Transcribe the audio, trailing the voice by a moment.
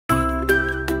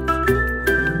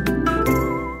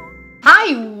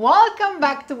Welcome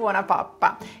back to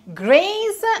BuonaPappa.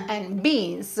 Grains and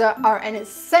beans are an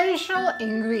essential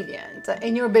ingredient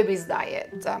in your baby's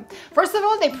diet. First of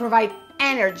all, they provide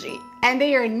energy and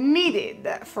they are needed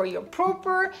for your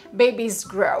proper baby's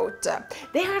growth.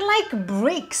 They are like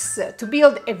bricks to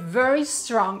build a very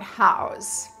strong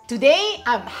house. Today,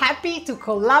 I'm happy to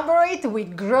collaborate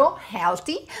with Grow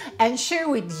Healthy and share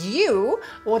with you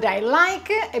what I like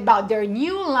about their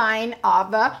new line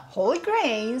of whole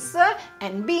grains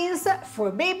and beans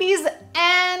for babies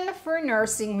and for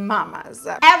nursing mamas.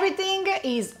 Everything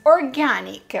is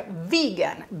organic,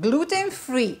 vegan,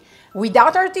 gluten-free,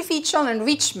 without artificial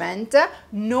enrichment,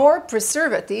 nor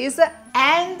preservatives,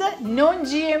 and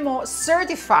non-GMO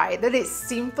certified. That is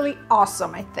simply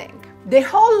awesome, I think. The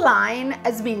whole line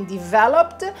has been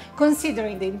developed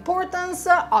considering the importance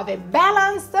of a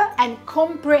balanced and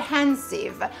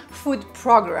comprehensive food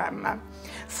program,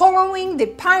 following the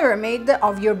pyramid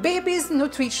of your baby's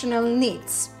nutritional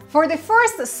needs. For the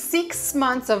first 6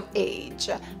 months of age,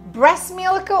 breast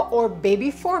milk or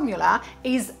baby formula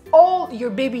is all your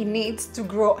baby needs to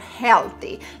grow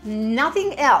healthy.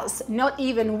 Nothing else, not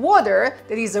even water,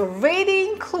 that is already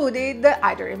included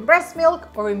either in breast milk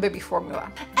or in baby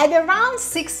formula. At around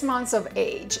 6 months of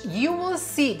age, you will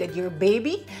see that your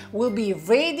baby will be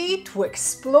ready to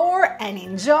explore and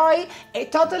enjoy a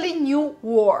totally new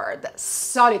world,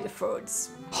 solid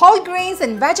foods. Whole grains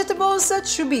and vegetables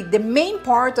should be the main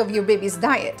part of your baby's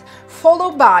diet,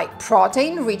 followed by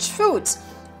protein-rich foods.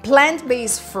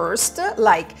 Plant-based first,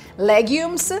 like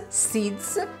legumes,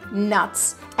 seeds,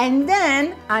 nuts, and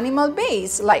then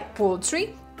animal-based, like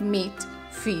poultry, meat,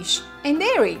 fish, and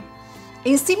dairy.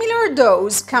 In similar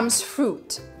dose comes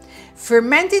fruit.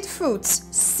 Fermented foods,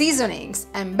 seasonings,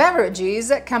 and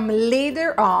beverages come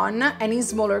later on and in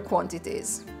smaller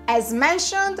quantities. As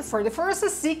mentioned, for the first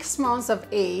 6 months of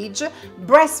age,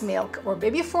 breast milk or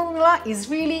baby formula is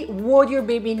really what your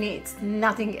baby needs,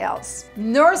 nothing else.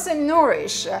 Nurse and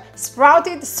Nourish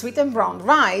sprouted sweet and brown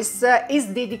rice is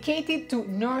dedicated to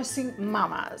nursing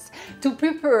mamas to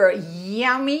prepare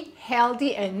yummy,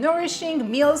 healthy and nourishing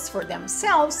meals for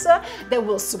themselves that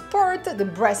will support the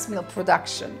breast milk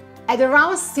production. At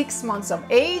around 6 months of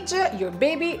age, your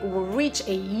baby will reach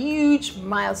a huge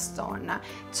milestone,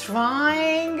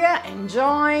 trying,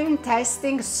 enjoying,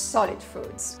 testing solid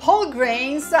foods. Whole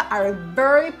grains are a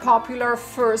very popular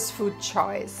first food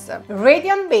choice.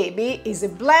 Radiant Baby is a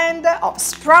blend of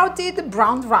sprouted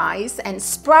brown rice and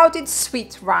sprouted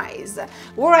sweet rice,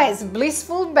 whereas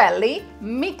Blissful Belly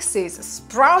mixes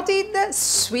sprouted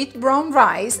sweet brown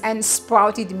rice and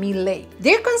sprouted millet.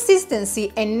 Their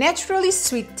consistency and naturally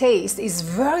sweet taste is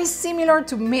very similar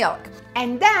to milk,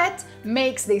 and that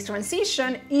makes the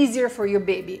transition easier for your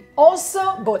baby.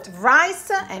 Also, both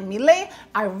rice and millet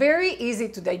are very easy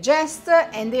to digest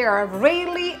and they are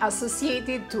rarely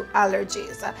associated to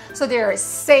allergies, so they are a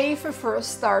safe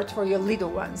first start for your little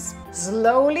ones.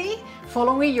 Slowly,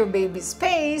 following your baby's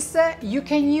pace, you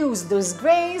can use those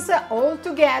grains all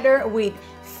together with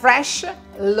fresh,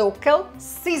 local,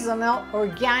 seasonal,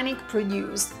 organic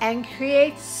produce and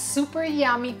create super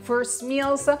yummy first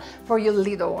meals for your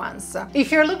little ones.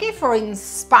 If you're looking for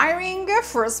inspiring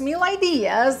first meal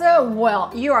ideas,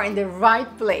 well, you are in the right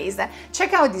place.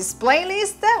 Check out this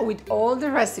playlist with all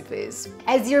the recipes.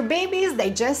 As your baby's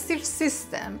digestive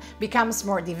system becomes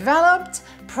more developed,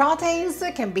 proteins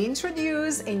can be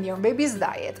introduced in your baby's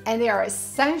diet and they are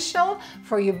essential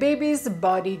for your baby's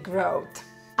body growth.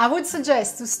 I would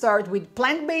suggest to start with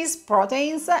plant-based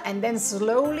proteins and then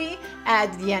slowly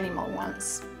add the animal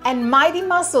ones. And Mighty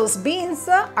Muscles beans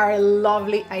are a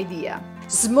lovely idea.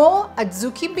 Small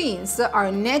Azuki beans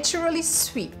are naturally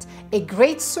sweet, a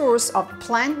great source of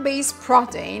plant-based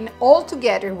protein, all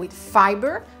together with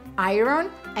fiber,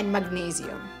 iron, and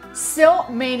magnesium. So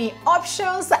many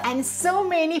options and so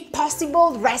many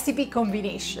possible recipe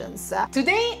combinations.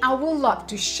 Today I would love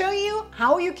to show you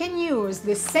how you can use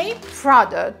the same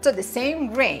product, the same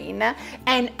grain,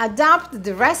 and adapt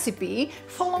the recipe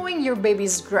following your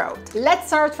baby's growth. Let's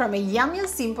start from a yummy and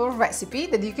simple recipe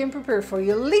that you can prepare for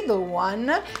your little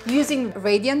one using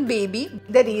Radiant Baby,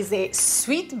 that is a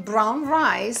sweet brown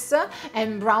rice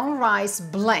and brown rice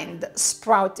blend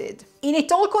sprouted. In a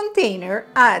tall container,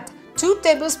 add 2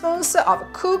 tablespoons of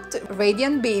cooked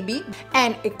Radiant Baby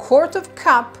and a 1/4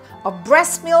 cup of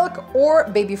breast milk or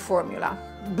baby formula.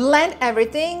 Blend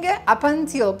everything up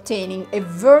until obtaining a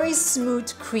very smooth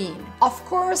cream. Of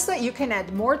course, you can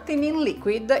add more thickening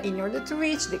liquid in order to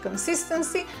reach the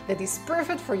consistency that is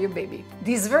perfect for your baby.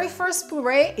 This very first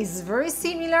puree is very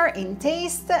similar in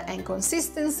taste and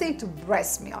consistency to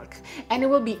breast milk, and it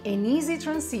will be an easy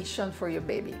transition for your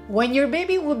baby. When your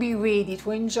baby will be ready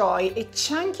to enjoy a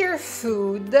chunkier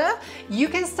food, you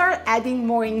can start adding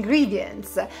more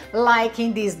ingredients, like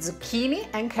in this zucchini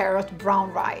and carrot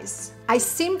brown rice. I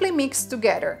simply mix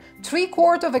together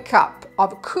 3/4 cup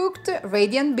of cooked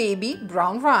Radiant Baby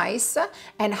brown rice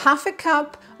and half a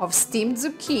cup of steamed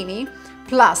zucchini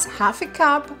plus half a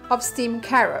cup of steamed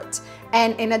carrot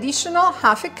and an additional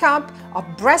half a cup of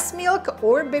breast milk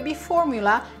or baby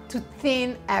formula to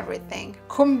thin everything.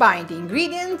 Combine the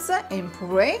ingredients and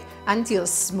puree until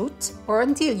smooth or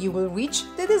until you will reach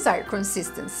the desired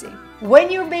consistency.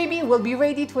 When your baby will be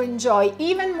ready to enjoy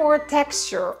even more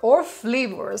texture or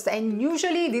flavors, and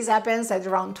usually this happens at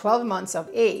around 12 months of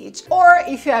age, or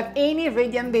if you have any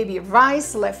Radiant Baby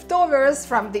rice leftovers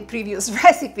from the previous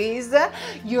recipes,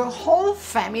 your whole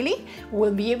family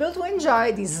will be able to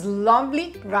enjoy this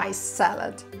lovely rice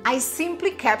salad. I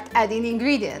simply kept adding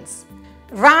ingredients.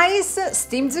 Rice,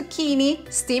 steamed zucchini,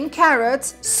 steamed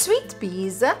carrots, sweet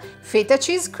peas, feta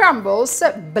cheese crumbles,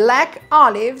 black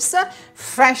olives,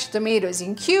 fresh tomatoes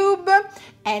in cube,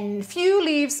 and few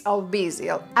leaves of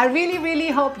basil. I really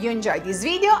hope you enjoyed this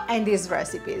video and these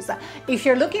recipes. If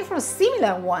you're looking for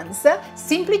similar ones,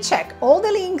 simply check all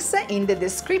the links in the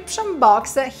description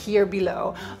box here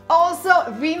below.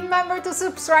 Also, remember to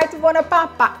subscribe to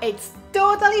BuonaPappa. It's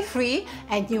totally free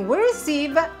and you will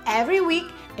receive every week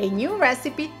a new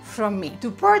recipe from me. To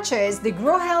purchase the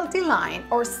Grow Healthy line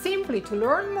or simply to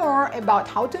learn more about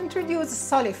how to introduce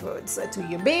solid foods to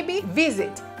your baby,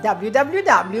 visit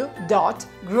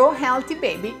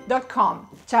www.growhealthybaby.com.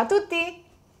 Ciao a tutti!